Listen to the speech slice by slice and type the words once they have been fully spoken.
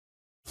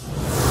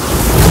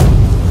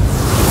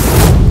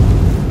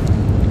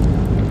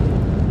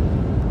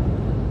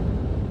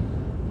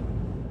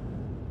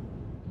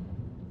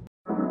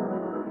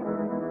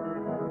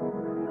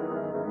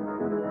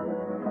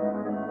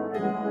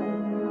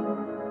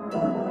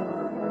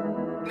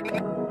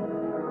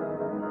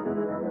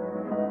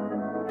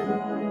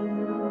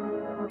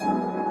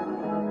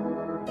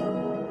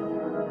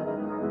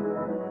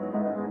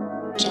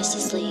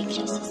Justice League.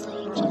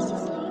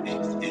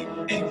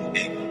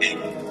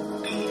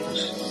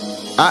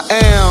 I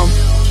am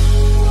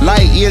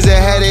light years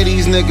ahead of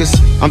these niggas.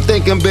 I'm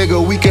thinking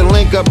bigger, we can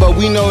link up, but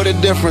we know the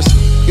difference.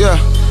 Yeah,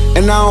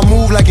 and I don't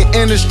move like an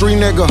industry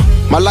nigga.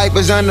 My life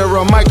is under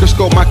a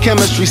microscope, my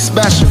chemistry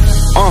special.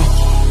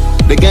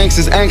 The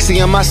gangsters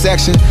angsty in my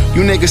section.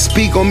 You niggas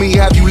speak on me,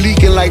 have you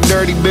leaking like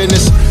dirty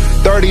business.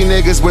 30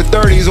 niggas with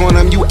 30s on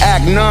them. You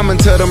act numb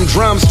until them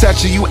drums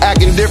touch you. You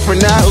acting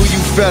different now, who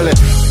you feeling?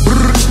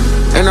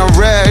 And I'm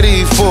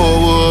ready for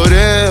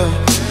whatever.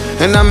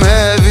 And I'm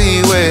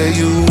heavy where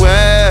you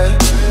at.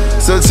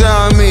 So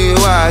tell me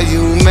why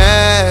you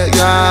mad.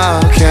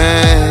 Y'all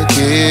can't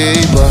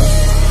keep up.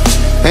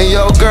 And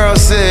your girl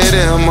sit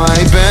in my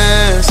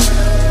Benz.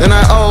 Then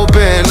I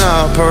open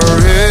up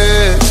her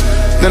head.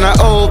 Then I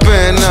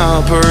open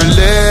up her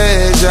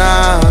legs.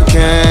 Y'all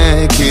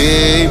can't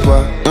keep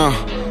up.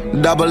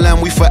 Double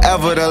M, we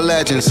forever the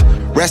legends.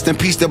 Rest in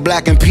peace to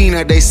Black and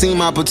Peanut, they see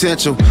my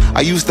potential.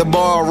 I used to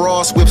borrow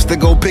Ross whips to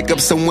go pick up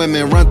some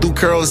women. Run through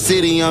Curl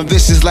City, I'm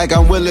vicious like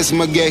I'm Willis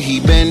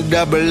McGahee. Been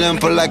double M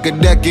for like a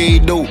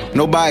decade though.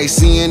 Nobody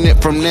seeing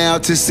it from now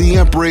to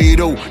siempre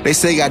though. They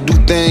say I do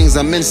things,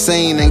 I'm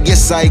insane and get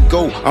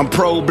psycho. I'm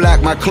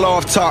pro-black, my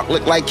cloth talk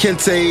look like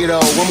Kente though.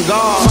 I'm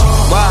gone,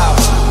 wow.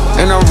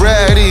 And I'm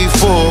ready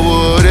for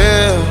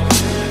whatever.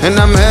 And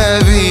I'm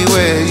heavy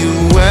where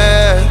you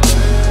at.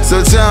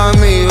 So tell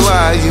me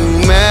why you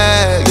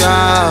mad,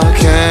 y'all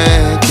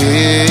can't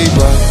keep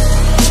up.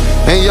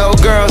 And your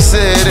girl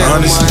said it.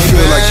 Honestly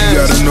feel like you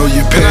gotta know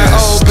your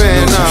past to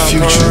know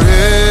your future.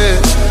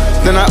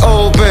 Then I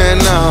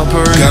open up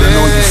her Gotta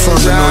know you from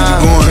and know you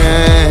going.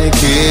 Can't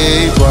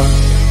keep up.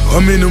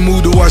 I'm in the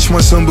mood to watch my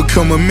son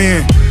become a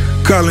man.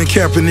 Colin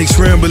Kaepernick's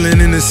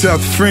rambling in the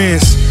south of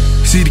France.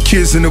 See the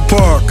kids in the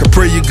park, I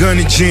pray you're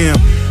gonna jam.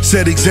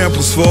 Set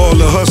examples for all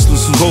the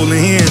hustlers who holding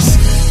hands.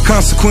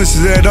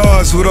 Consequences at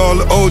odds with all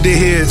the older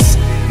heads.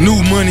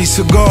 New money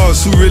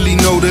cigars who really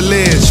know the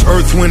ledge.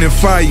 Earth, wind, and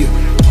fire,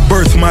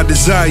 birth my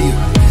desire.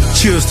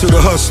 Cheers to the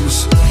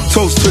hustlers,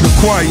 toast to the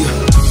choir.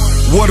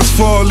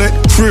 Waterfall at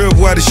the crib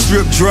while the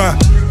strip dry.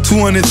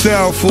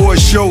 200,000 for a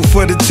show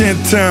for the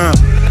 10th time.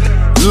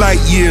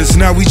 Light years,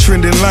 now we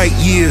trending light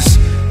years.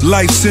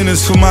 Life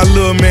sentence for my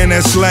little man,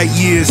 that's light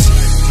years.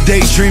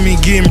 Daydreaming,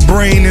 getting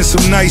brain and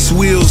some nice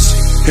wheels.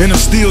 And I'm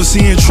still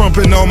seeing Trump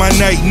in all my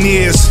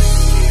nightmares.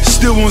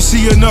 Still won't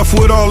see enough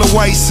with all the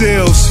white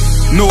cells.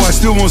 No, I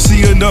still won't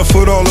see enough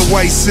with all the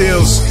white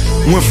cells.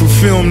 Went from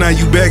film, now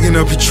you bagging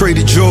up at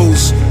Trader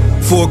Joe's.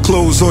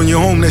 Foreclosed on your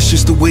home, that's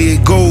just the way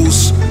it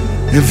goes.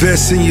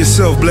 Invest in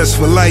yourself, blessed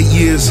for light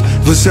years.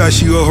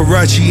 Versace or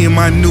Huarache in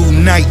my new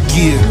night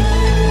gear.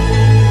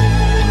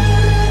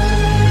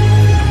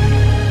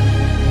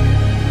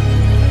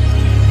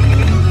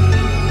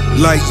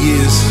 Light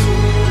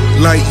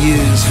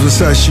years,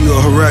 Versace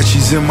or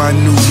Huarache's in my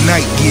new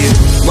night gear.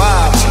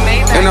 Wow,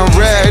 and I'm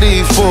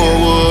ready for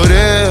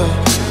whatever.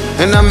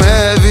 And I'm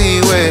heavy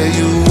where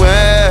you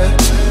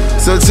at.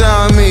 So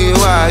tell me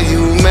why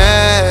you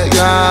mad,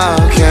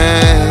 y'all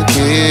can't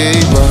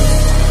keep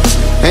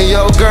up. And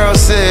your girl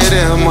sit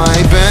in my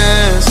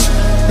Benz.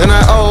 Then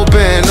I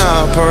open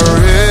up her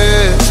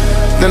head.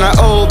 Then I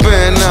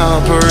open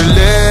up her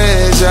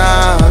legs,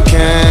 y'all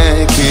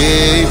can't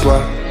keep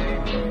up.